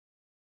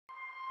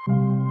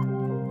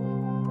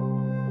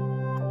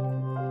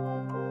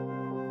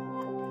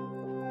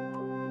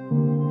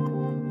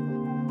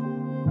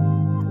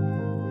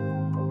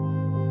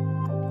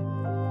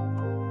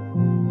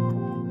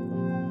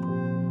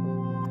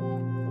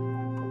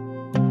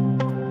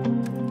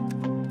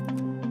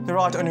The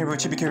Right Honorable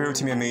Chibuike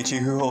Rotimi Amaech,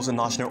 who holds the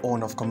national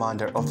honor of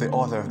Commander of the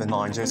Order of the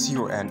Niger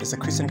CON, is a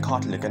Christian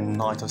Catholic and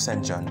Knight of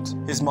St. John.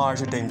 He is married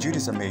to Dame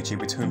Judith Amaechi,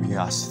 with whom he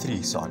has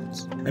 3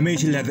 sons.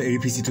 Amaechi led the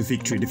APC to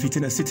victory,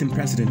 defeating a sitting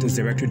president as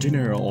Director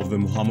General of the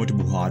Muhammadu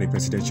Buhari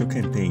presidential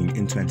campaign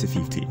in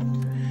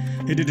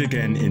 2015. He did it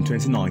again in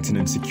 2019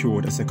 and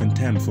secured a second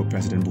term for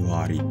President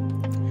Buhari.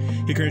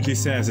 He currently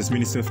serves as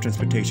Minister of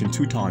Transportation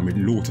 2-time with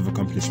lots of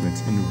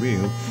accomplishments in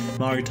rail,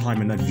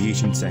 maritime and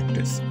aviation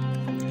sectors.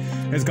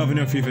 As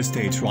Governor of Rivers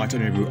State, Right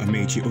Honorable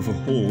Amaechi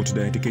overhauled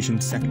the education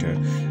sector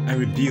and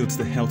rebuilt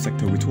the health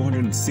sector with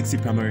 260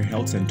 primary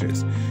health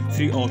centers,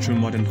 3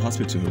 ultra-modern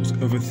hospitals,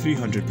 over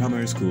 300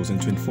 primary schools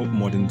and 24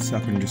 modern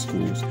secondary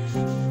schools,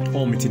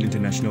 all meeting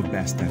international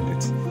best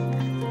standards.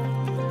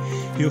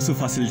 He also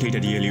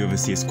facilitated yearly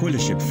overseas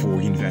scholarship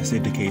for university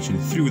education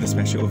through the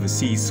Special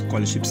Overseas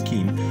Scholarship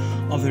Scheme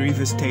of the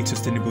Rivers State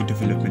Sustainable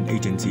Development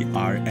Agency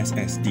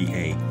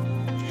 (RSSDA),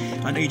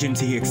 an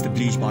agency he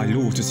established by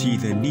law to see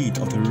the needs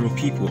of the rural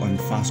people on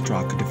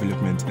fast-track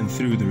development and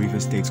through the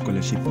Rivers State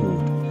Scholarship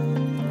Board.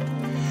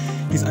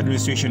 His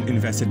administration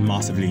invested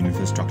massively in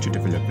infrastructure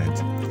development,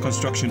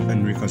 construction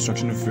and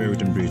reconstruction of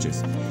roads and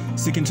bridges,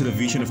 sticking to the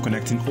vision of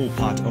connecting all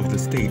parts of the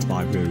state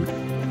by road.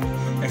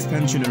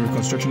 Expansion and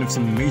reconstruction of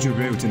some major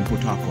roads in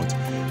Port Harcourt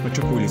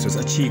metropolis was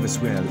achieved, as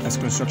well as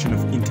construction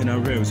of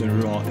internal roads in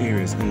rural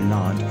areas and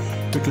land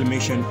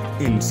reclamation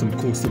in some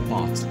coastal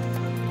parts.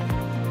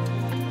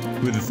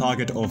 With a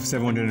target of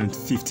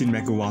 715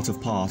 megawatts of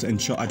power to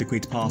ensure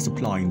adequate power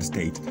supply in the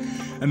state,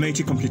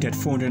 Amaechi completed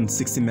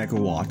 460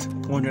 megawatt,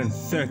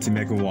 130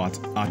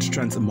 megawatt at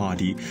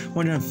Trans-Amadi,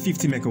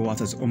 150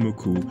 megawatts at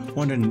Omoku,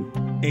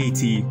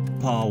 180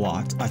 power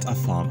watt at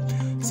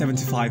Afam,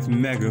 75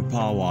 mega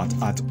power watt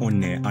at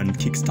Onne, and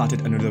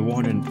kick-started another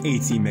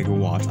 180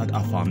 megawatts at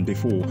Afam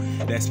before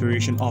the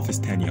expiration of his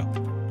tenure.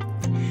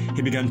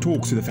 He began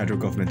talks with the federal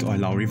government to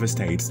allow Rivers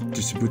State to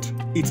distribute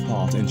its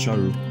power to ensure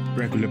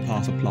regular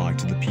power supply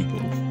to the people.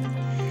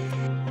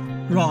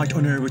 Right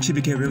Honorable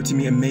Chibuike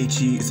Rotimi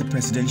Amaech is a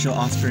presidential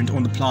aspirant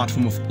on the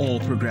platform of All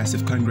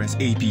Progressive Congress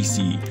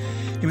 (APC).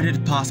 He was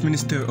the past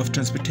Minister of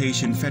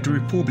Transportation, Federal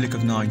Republic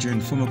of Niger,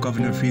 and former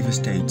Governor of Rivers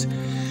State.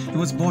 He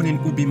was born in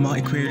Ubima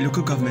Ikwere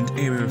local government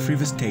area of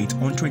Rivers State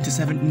on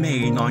 27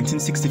 May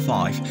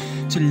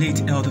 1965 to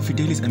late Elder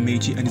Fidelis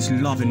Amaechi and his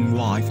loving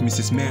wife,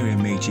 Mrs. Mary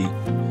Amaechi.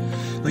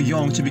 The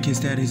young Chibuike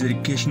started his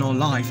educational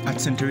life at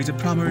St. Teresa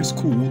Primary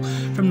School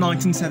from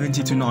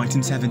 1970 to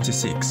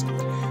 1976,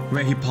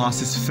 where he passed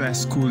his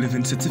first school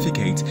leaving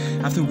certificate,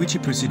 after which he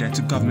proceeded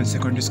to Government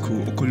Secondary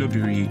School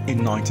Okolobiri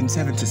in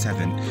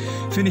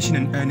 1977, finishing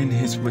and earning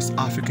his West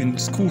African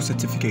School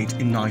Certificate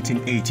in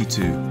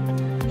 1982.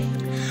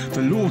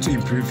 The law to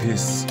improve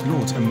his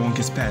lot among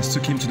his peers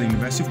took him to the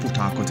University of Port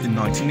Harcourt in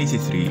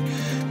 1983,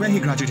 where he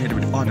graduated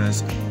with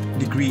honours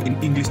degree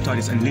in English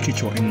Studies and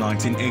Literature in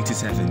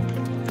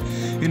 1987.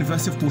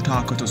 University of Port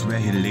Harcourt was where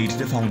he laid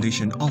the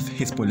foundation of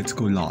his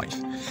political life,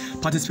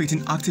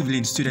 participating actively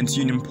in student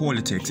union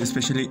politics,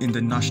 especially in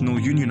the National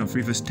Union of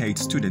Rivers State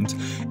Students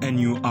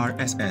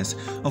 (NURSS),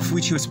 of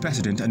which he was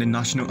president, and the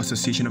National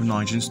Association of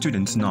Nigerian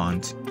Students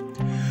 (NANT).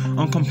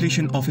 On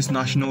completion of his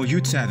National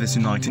Youth Service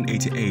in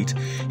 1988,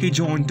 he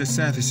joined the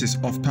services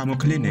of Pamo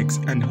Clinics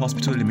and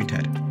Hospital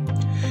Limited.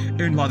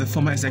 Owned by the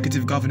former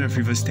Executive Governor of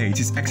Rivers State,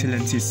 His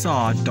Excellency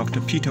Sir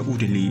Dr. Peter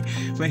Udeli,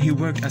 where he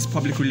worked as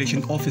Public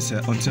Relations Officer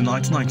until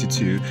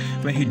 1992,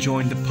 where he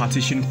joined the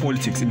partition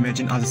politics,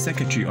 emerging as the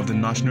Secretary of the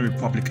National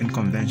Republican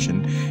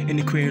Convention in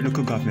the Ikwere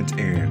local government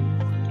area.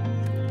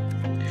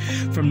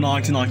 From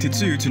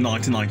 1992 to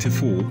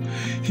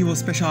 1994, he was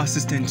Special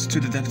Assistant to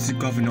the Deputy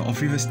Governor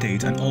of Rivers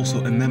State and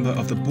also a member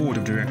of the Board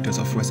of Directors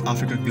of West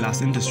Africa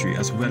Glass Industry,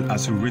 as well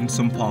as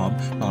Winsome Palm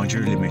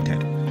Nigeria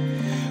Limited.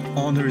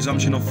 On the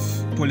resumption of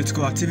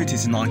political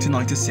activities in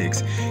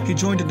 1996, he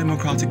joined the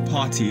Democratic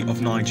Party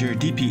of Nigeria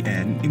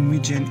 (DPN),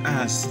 emerging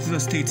as the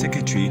State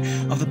Secretary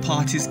of the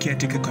party's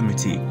caretaker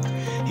committee.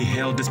 He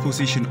held this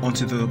position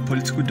until the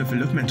political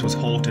development was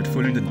halted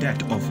following the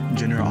death of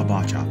General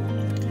Abacha.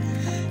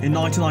 In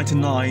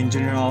 1999,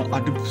 General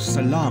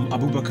Abdulsalam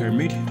Abubakar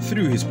made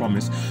through his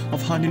promise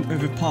of handing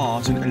over power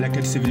to an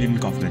elected civilian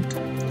government.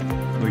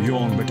 The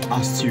young but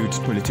astute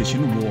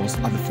politician was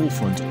at the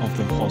forefront of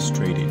the horse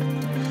trading,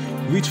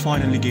 which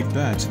finally gave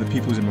birth to the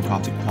People's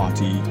Democratic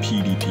Party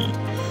 (PDP),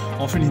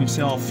 offering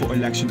himself for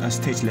election as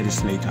state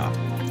legislator.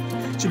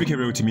 Chibuike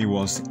Rotimi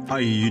was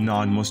a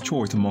unanimous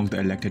choice among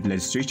the elected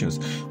legislators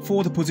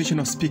for the position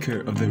of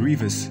Speaker of the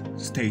Rivers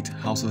State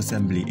House of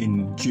Assembly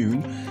in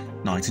June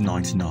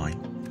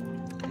 1999.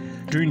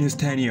 During his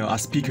tenure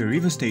as Speaker,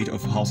 Rivers State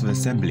of House of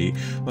Assembly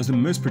was the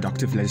most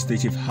productive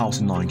legislative house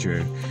in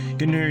Nigeria,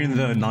 garnering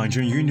the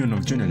Nigerian Union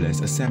of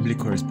Journalists Assembly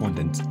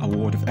Correspondents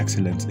Award of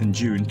Excellence in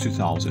June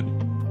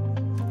 2000.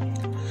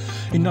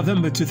 In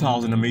November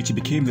 2000, Amaechi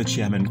became the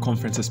Chairman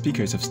Conference of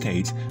Speakers of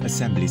State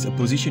Assemblies, a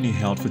position he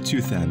held for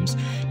 2 terms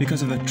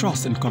because of the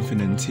trust and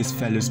confidence his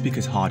fellow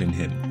speakers had in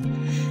him.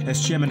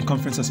 As Chairman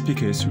Conference of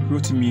Speakers,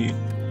 Rotimi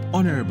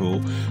Honorable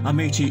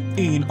Amaechi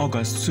in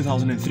August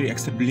 2003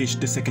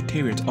 established the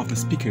Secretariat of the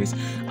Speakers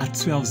at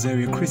 12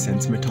 Zaria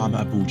Crescent,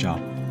 Metama, Abuja.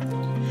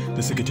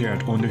 The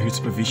Secretariat under his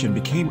supervision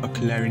became a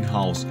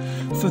clearinghouse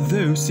for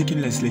those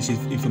seeking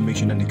legislative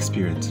information and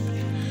experience.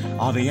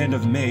 At the end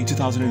of May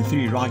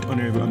 2003, Right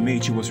Honorable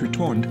Amaechi was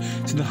returned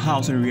to the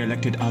House and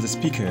re-elected as the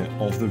Speaker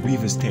of the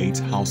Rivers State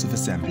House of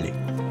Assembly.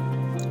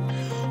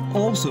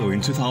 Also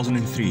in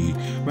 2003,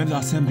 when the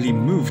Assembly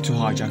moved to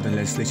hijack the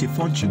legislative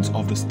functions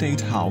of the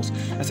State House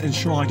as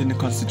enshrined in the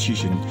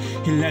Constitution,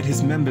 he led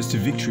his members to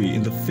victory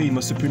in the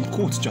famous Supreme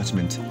Court's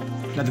judgment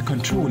that the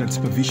control and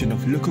supervision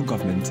of local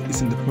government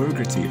is in the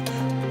prerogative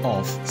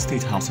of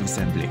State House of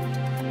Assembly.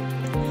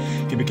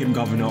 He became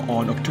governor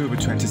on October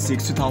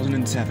 26,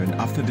 2007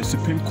 after the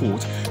Supreme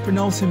Court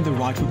pronounced him the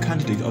rightful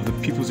candidate of the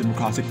People's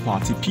Democratic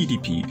Party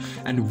 (PDP)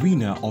 and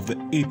winner of the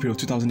April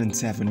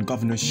 2007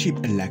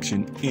 governorship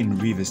election in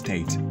Rivers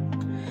State.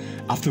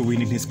 After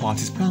winning his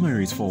party's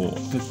primaries for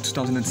the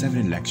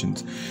 2007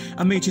 elections,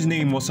 Amaechi's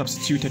name was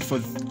substituted for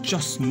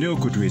just no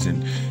good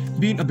reason.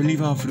 Being a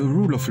believer of the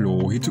rule of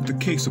law, he took the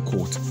case to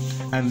court,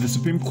 and the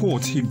Supreme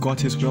Court he got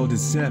his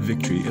well-deserved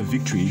victory, a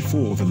victory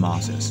for the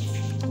masses.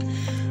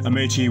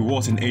 Amaechi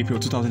was in April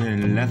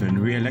 2011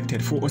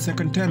 re-elected for a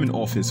second term in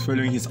office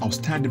following his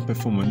outstanding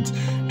performance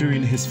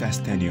during his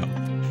first tenure.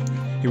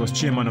 He was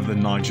chairman of the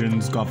Nigerian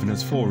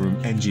Governors Forum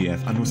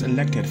 (NGF) and was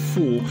elected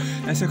for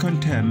a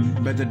second term,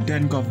 but the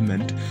then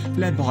government,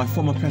 led by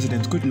former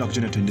President Goodluck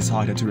Jonathan,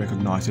 decided to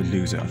recognize a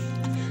loser,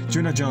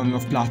 Jonah Jung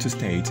of Plateau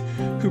State,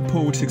 who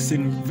polled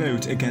 16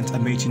 votes against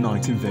Amaechi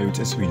 19 votes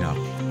as winner.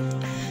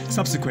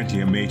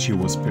 Subsequently, Amaechi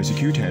was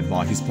persecuted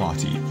by his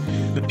party,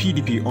 the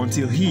PDP,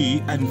 until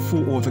he and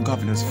 4 other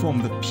governors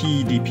formed the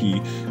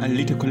PDP and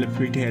later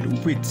collaborated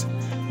with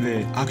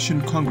the Action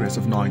Congress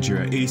of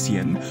Nigeria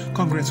 (ACN),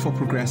 Congress for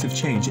Progressive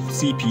Change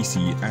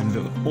 (CPC), and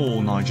the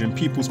All Nigerian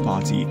People's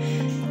Party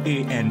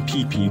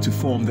 (ANPP) to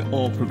form the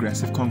All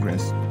Progressive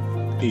Congress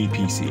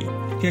 (APC).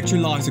 He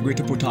actualized the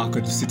Greater Port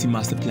Harcourt City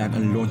Master Plan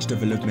and launched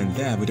development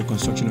there with the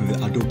construction of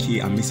the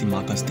Adoke and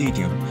Misimaka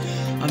Stadium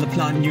and the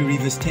planned new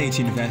Rivers State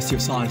University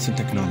of Science and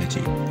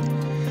Technology.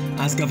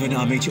 As governor,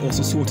 Amaechi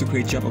also sought to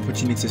create job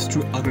opportunities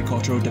through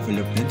agricultural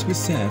development, which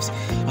serves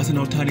as an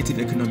alternative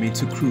economy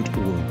to crude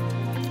oil.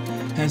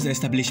 Hence the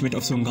establishment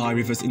of Songhai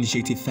Rivers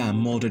Initiative Farm,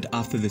 modeled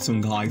after the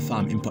Songhai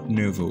Farm in Port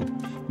Novo,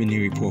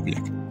 Benin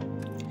Republic.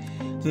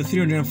 The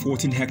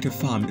 314-hectare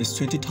farm is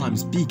 20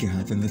 times bigger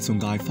than the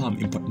Songhai Farm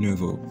in Port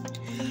Novo.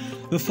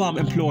 The farm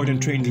employed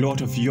and trained a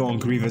lot of young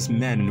Rivers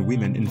men and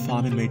women in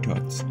farming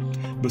methods,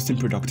 boosting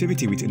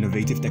productivity with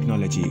innovative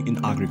technology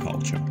in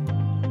agriculture.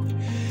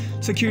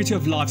 Security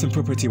of lives and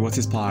property was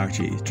his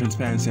priority,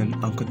 transparency and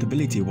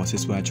accountability was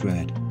his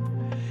watchword.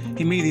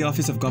 He made the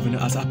office of governor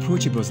as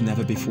approachable as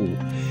never before.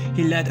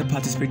 He led a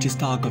participatory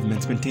style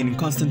government, maintaining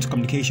constant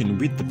communication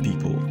with the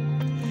people.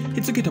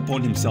 He took it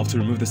upon himself to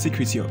remove the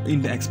secrecy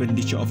in the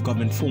expenditure of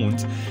government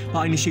funds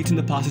by initiating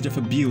the passage of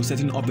a bill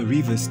setting up the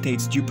Rivers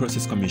State Due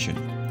Process Commission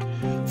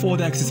for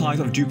the exercise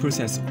of due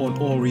process on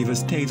all Rivers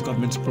State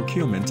government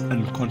procurement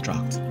and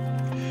contracts.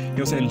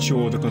 He also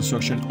ensured the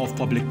construction of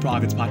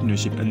public-private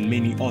partnership and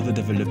many other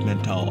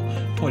developmental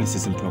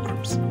policies and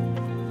programs.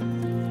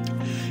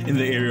 In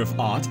the area of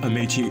art,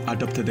 Amaechi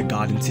adopted the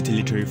Garden City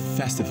Literary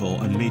Festival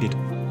and made it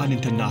an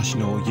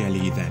international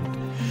yearly event,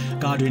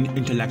 gathering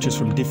intellectuals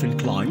from different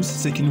climes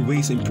seeking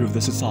ways to improve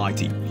the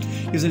society,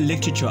 using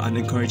literature and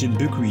encouraging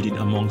book reading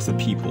amongst the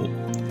people.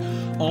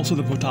 Also,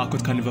 the Port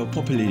Harcourt Carnival,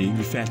 popularly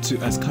referred to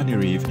as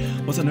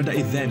Carnirave, was another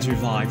event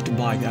revived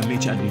by the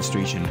Amaechi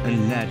administration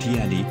and led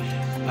yearly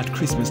at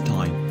Christmas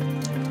time,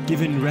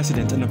 giving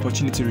residents an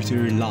opportunity to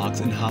relax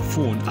and have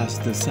fun as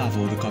they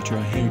savour the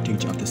cultural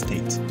heritage of the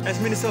state.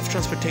 As Minister of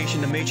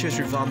Transportation, Amaechi has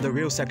revamped the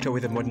rail sector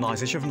with the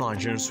modernization of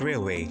Nigeria's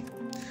railway.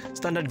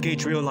 Standard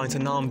gauge rail lines are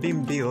now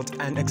being built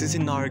and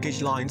existing narrow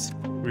gauge lines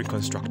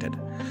reconstructed.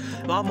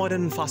 While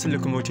modern and faster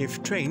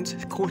locomotive trains,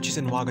 coaches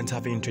and wagons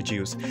have been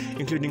introduced,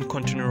 including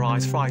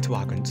containerized freight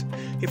wagons.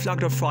 He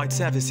flagged off freight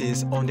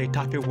services on the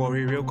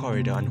Itape-Warri rail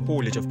corridor and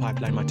haulage of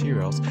pipeline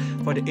materials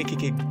for the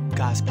AKK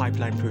gas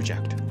pipeline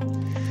project.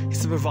 He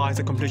supervised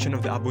the completion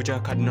of the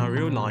Abuja-Kaduna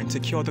rail line,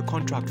 secured the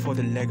contract for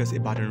the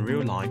Lagos-Ibadan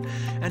rail line,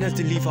 and has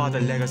delivered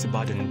the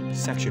Lagos-Ibadan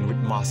section with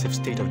massive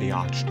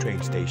state-of-the-art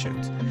train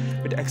stations,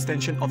 with the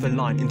extension of the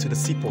line into the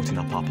seaport in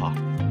Apapa.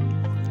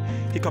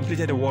 He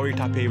completed the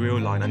Warri-Tape rail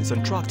line and is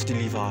on track to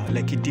deliver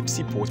Lekki Deep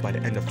Seaport by the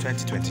end of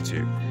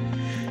 2022.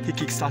 He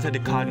kick-started the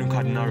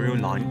Kano-Kaduna rail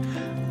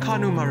line,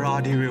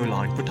 Kano-Maradi rail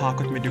line, Port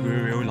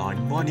Harcourt-Maiduguri rail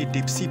line, Bonny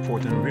Deep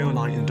Seaport and Rail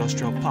Line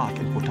Industrial Park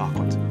in Port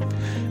Harcourt,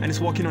 and is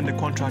working on the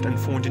contract and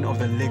funding of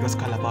the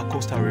Lagos-Calabar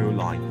Coastal Rail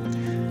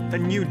Line. The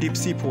new Deep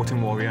Seaport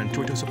in Warri and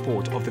total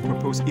support of the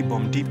proposed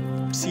Ibom Deep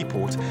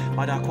Seaport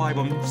by the Akwa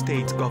Ibom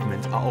State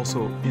Government are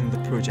also in the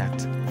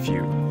project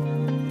view.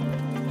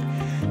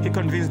 He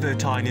convinced the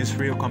Chinese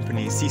rail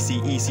company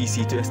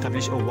CCECC to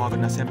establish a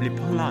wagon assembly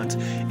plant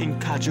in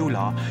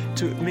Kajula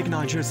to make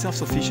Nigeria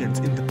self-sufficient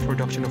in the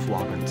production of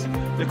wagons,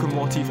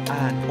 locomotive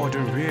and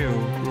other rail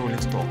rolling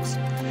stocks.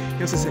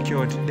 He also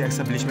secured the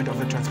establishment of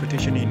the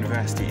Transportation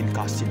University in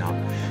Katsina,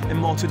 a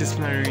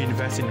multidisciplinary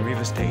university in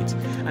Rivers State,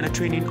 and the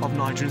training of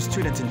Nigerian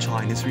students in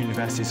Chinese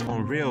universities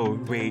on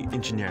railway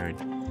engineering.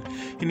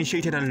 He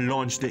initiated and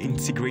launched the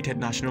Integrated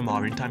National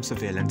Maritime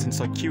Surveillance and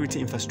Security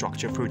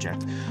Infrastructure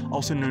Project,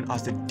 also known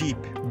as the Deep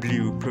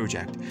Blue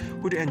Project,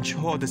 would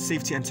ensure the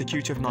safety and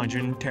security of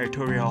Nigerian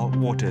territorial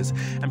waters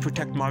and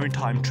protect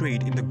maritime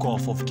trade in the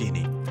Gulf of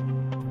Guinea.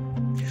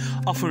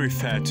 Often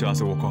referred to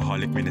as a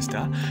workaholic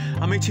minister,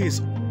 Amaechi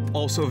is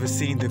also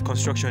overseeing the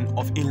construction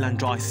of inland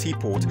dry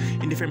seaports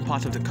in different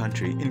parts of the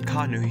country. In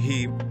Kano,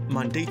 he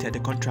mandated the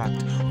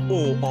contract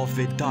of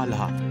the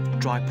Dala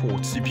dry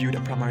ports to build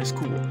a primary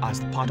school as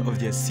part of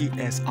their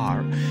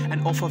CSR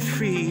and offer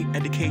free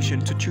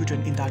education to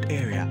children in that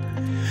area.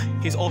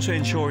 He's also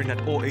ensuring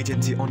that all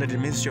agencies under the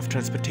Ministry of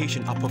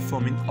Transportation are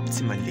performing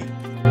optimally.